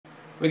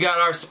We got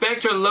our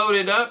Spectra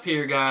loaded up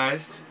here,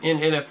 guys, in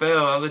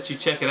NFL. I'll let you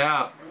check it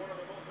out.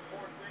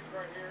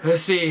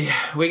 Let's see.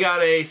 We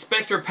got a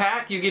Spectra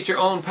pack. You get your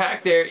own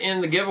pack there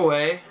in the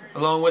giveaway,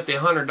 along with the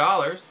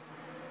 $100.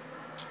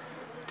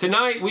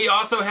 Tonight, we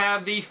also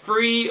have the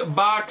free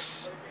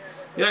box.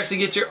 You actually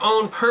get your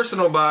own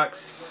personal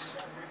box.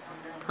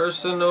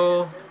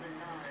 Personal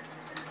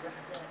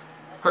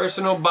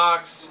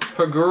box,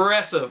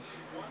 progressive.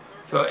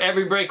 So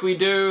every break we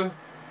do,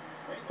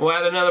 we'll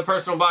add another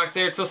personal box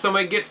there until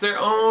somebody gets their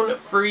own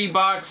free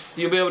box.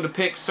 You'll be able to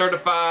pick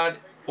certified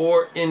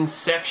or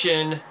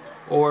Inception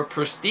or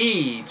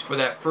Prestige for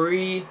that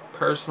free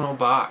personal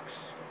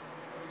box.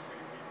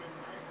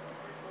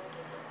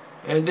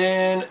 And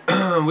then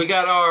we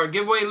got our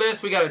giveaway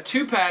list. We got a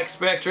 2-pack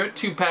Spectra,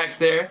 2 packs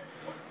there,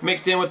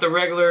 mixed in with the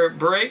regular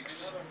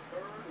breaks.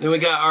 Then we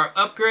got our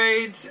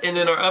upgrades, and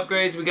then our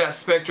upgrades we got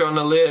Spectra on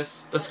the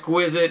list,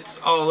 exquisites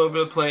all over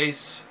the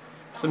place,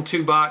 some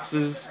 2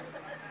 boxes,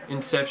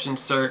 Inception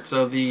cert.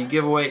 So the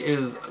giveaway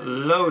is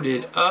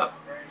loaded up.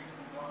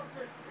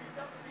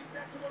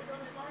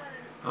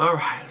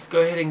 Alright, let's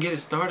go ahead and get it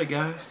started,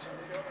 guys.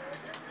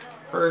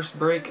 First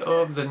break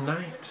of the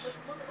night.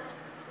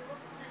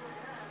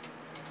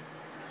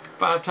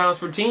 5 times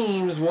for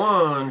teams.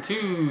 1,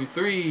 2,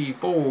 3,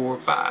 4,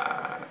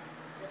 5.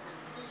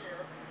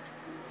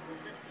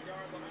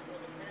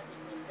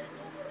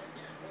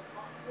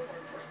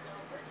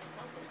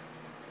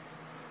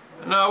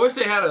 No, I wish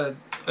they had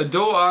a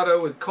dual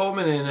auto with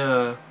Coleman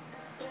and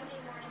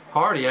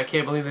Hardy. I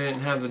can't believe they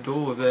didn't have the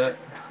dual of that.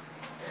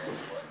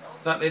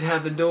 Thought they'd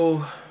have the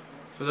dual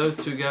for those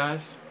 2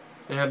 guys.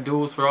 They have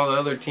duals for all the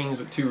other teams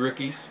with 2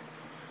 rookies.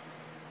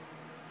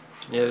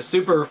 Yeah, the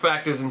super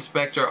refractors in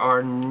Spectra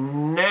are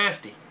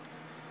nasty.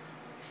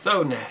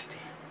 So nasty.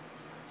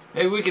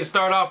 Maybe we can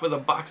start off with a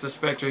box of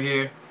Spectra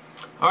here.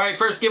 Alright,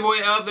 first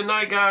giveaway of the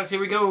night, guys. Here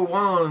we go.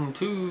 1,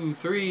 2,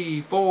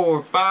 3,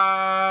 4,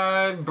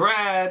 5.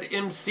 Brad,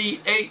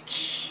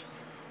 MCH.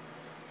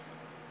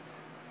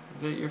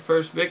 Is that your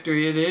first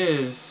victory? It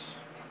is.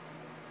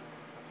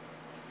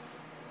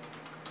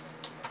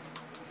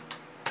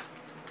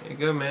 There you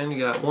go, man. You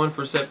got 1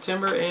 for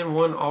September and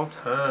 1 all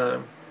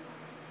time.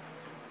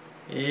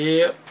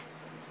 Yep.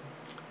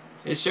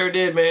 It sure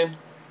did, man.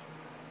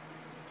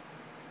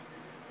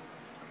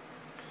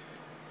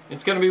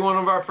 It's going to be one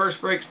of our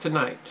first breaks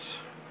tonight.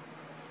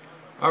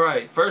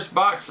 Alright, first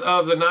box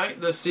of the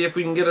night. Let's see if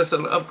we can get us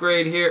an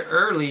upgrade here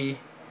early.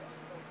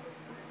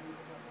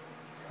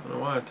 I don't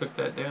know why I took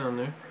that down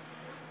there.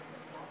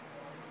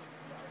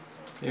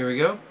 Here we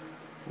go.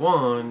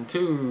 1,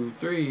 2,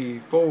 3,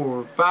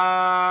 4,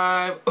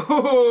 5.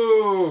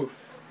 Ooh!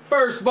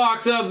 First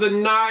box of the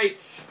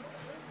night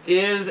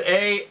is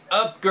a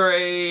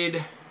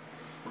upgrade.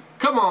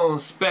 Come on,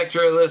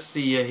 Spectra, let's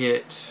see you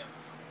hit.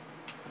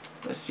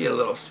 Let's see a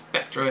little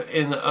Spectra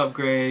in the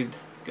upgrade.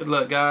 Good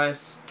luck,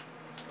 guys.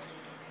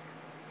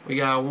 We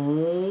got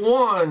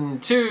 1,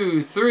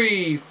 2,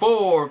 3,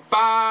 4,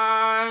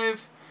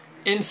 5.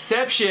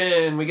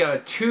 Inception. We got a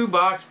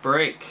 2-box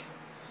break.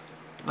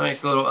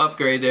 Nice little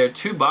upgrade there.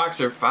 2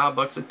 boxer,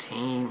 $5 a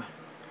team.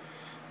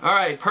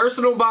 Alright,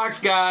 personal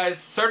box, guys.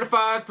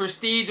 Certified,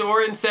 Prestige,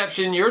 or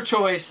Inception, your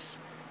choice.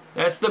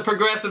 That's the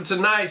progressive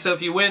tonight, so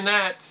if you win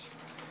that,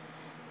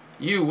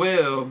 you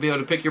will be able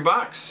to pick your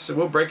box.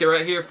 We'll break it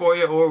right here for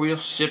you, or we'll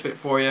ship it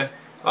for you.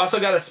 Also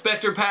got a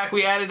Spectra pack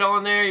we added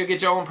on there. You'll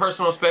get your own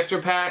personal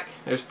Spectra pack.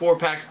 There's 4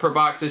 packs per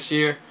box this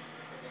year.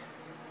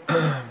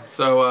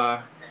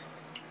 So,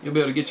 you'll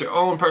be able to get your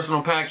own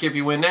personal pack here if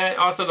you win that.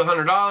 Also the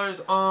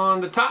 $100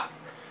 on the top.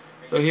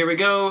 So here we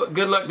go.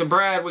 Good luck to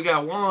Brad. We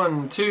got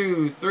 1,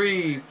 2,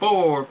 3,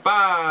 4,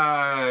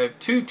 5.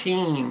 2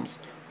 teams.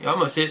 You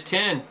almost hit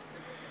 10.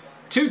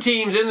 2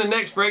 teams in the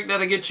next break.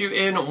 That'll get you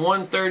in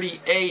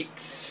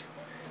 138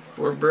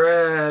 for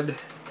Brad.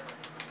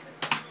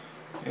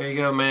 There you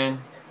go,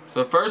 man.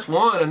 So first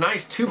one, a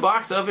nice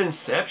 2-box of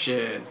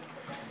Inception.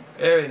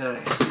 Very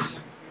nice.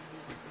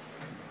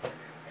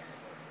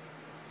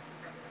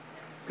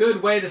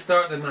 Good way to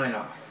start the night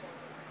off.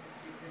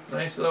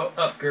 Nice little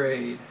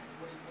upgrade.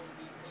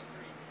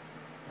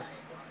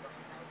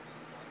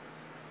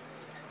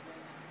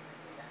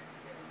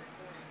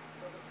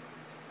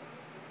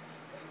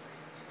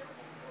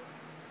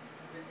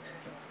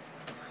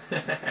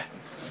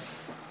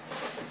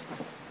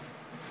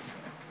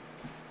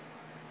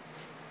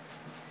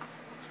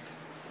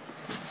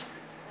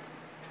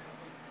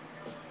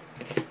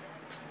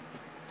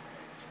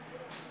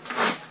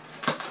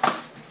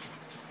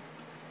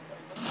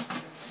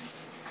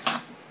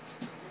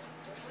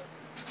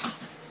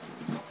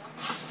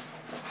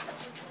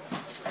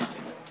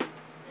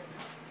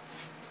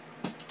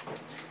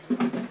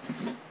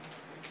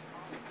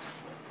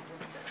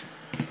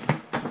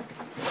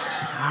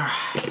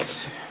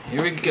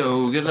 Here we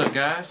go. Good luck,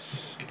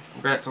 guys.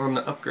 Congrats on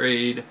the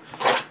upgrade.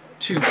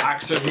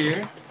 2-boxer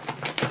here.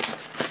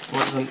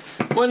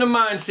 Wouldn't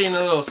mind seeing a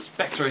little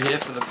Spectra here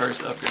for the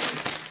first upgrade.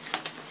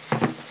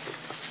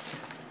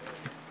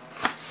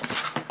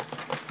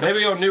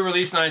 Maybe on new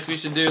release nights we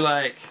should do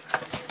like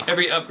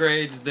Every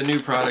upgrade's the new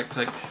product.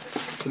 Like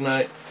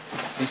tonight,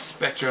 the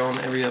Spectra on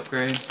every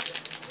upgrade.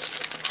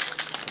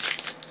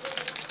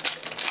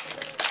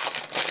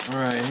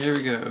 Alright, here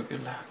we go.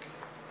 Good luck.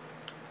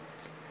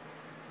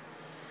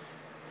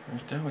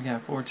 First up, we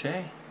got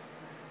Forte.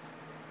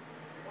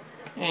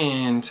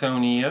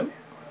 Antonio.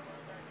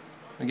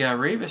 We got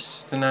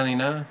Revis to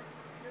 99.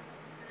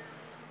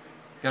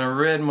 Got a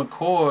red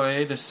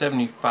McCoy to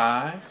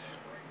 75.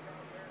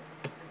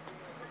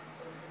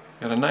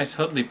 Got a nice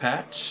Hudley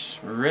patch,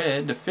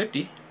 red to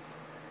 50.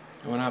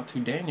 Going out to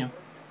Daniel.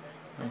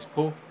 Nice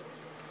pull.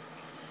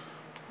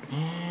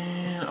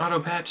 And auto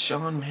patch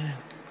Sean Manning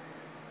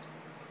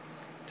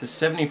to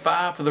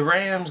 75 for the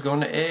Rams,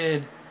 going to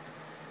Ed.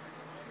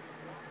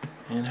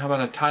 And how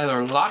about a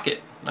Tyler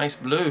Lockett? Nice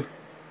blue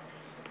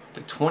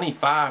to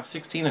 25,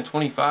 16 to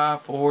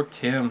 25 for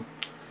Tim.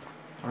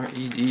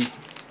 R-E-D.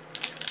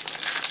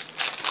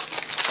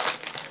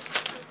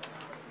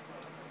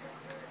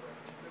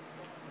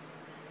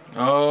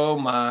 Oh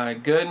my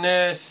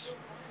goodness.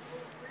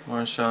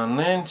 Marshawn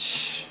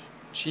Lynch,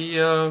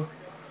 Gio,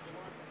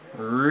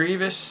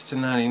 Revis to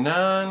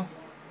 99.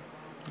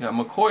 Got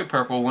McCoy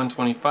purple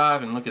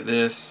 125, and look at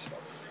this.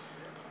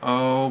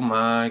 Oh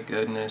my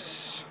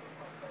goodness.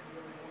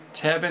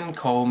 Tevin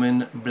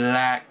Coleman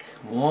black,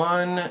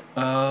 1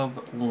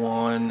 of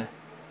 1.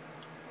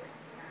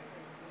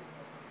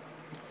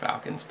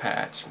 Falcons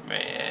patch,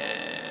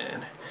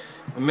 man.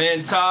 My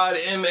man Todd,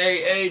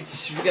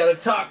 M-A-H, we gotta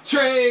talk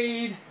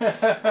trade.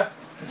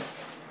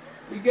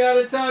 We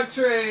gotta talk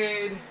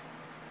trade.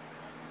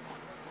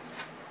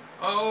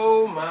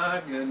 Oh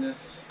my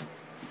goodness.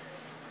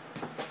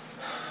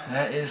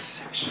 That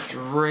is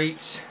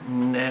straight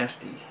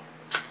nasty.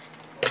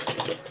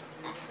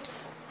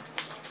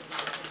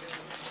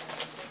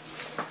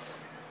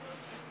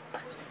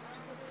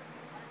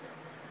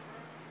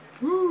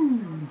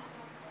 Woo!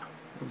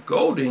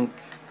 Gold ink.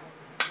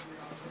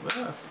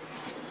 Wow.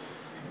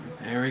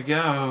 There we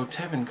go.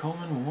 Tevin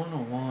Coleman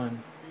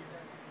 101.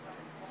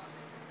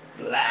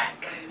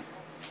 Black.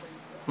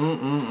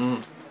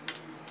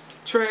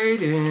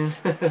 Trading.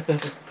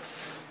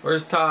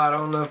 Where's Todd? I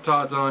don't know if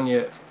Todd's on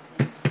yet.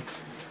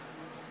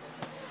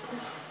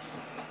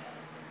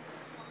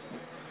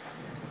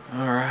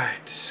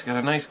 Alright. Got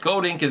a nice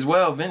gold ink as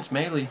well. Vince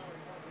Maley.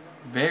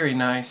 Very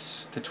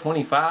nice. To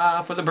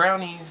 25 for the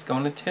Brownies.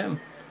 Going to Tim.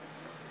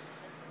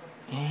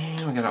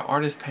 And we got an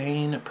Artist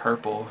Pain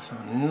purple. So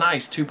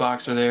nice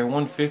 2-boxer there.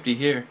 150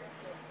 here.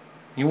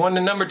 He won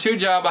the number 2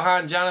 job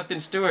behind Jonathan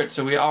Stewart,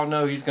 so we all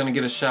know he's going to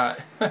get a shot.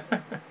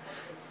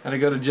 Gotta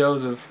go to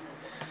Joseph.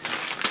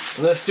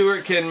 Unless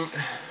Stewart can,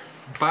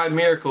 by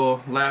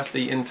miracle, last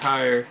the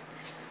entire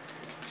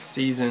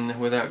season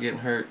without getting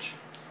hurt.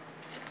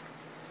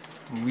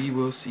 We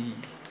will see.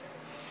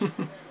 The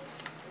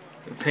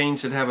Payne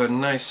should have a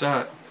nice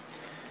shot.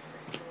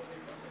 If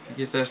he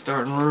gets that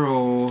starting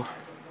roll.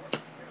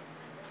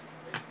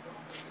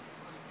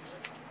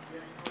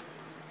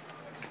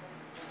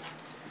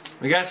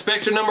 We got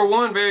Spectra number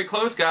 1, very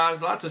close,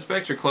 guys. Lots of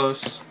Spectra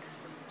close.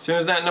 As soon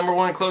as that number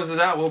 1 closes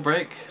out, we'll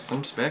break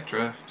some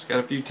Spectra. Just got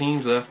a few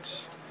teams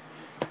left.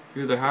 A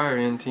few of the higher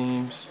end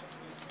teams.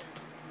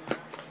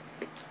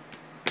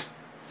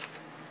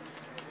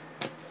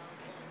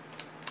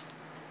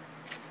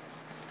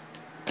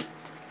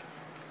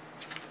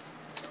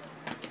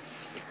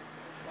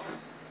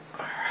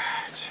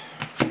 Alright.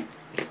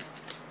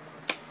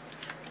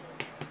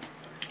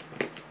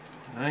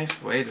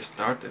 Nice way to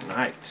start the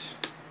night.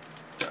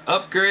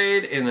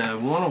 Upgrade in a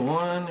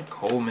 101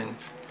 Coleman.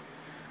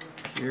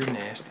 Pure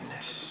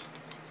nastiness.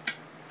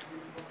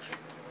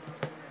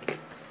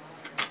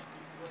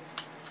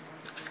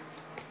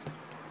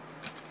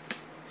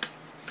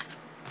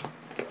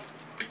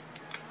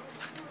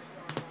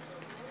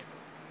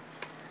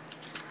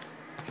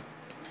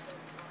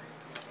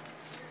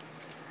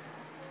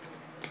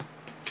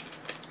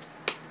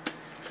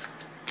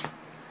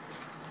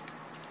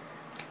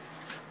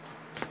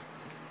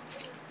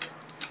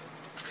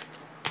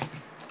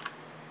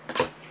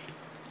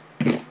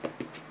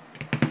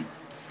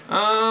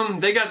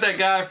 They got that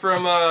guy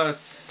from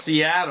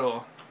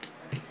Seattle.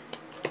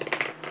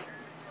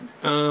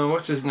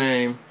 What's his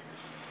name?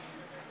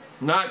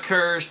 Not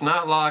Curse,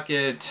 not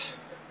Lockett.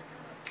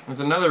 There's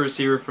another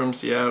receiver from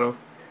Seattle.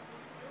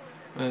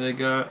 And they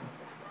got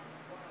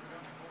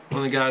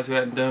one of the guys who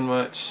hadn't done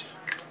much.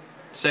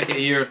 Second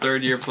year or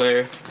third year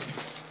player.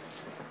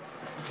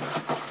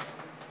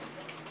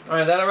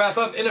 Alright, that'll wrap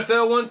up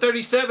NFL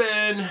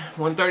 137.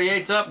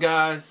 138's up,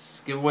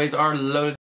 guys. Giveaways are loaded.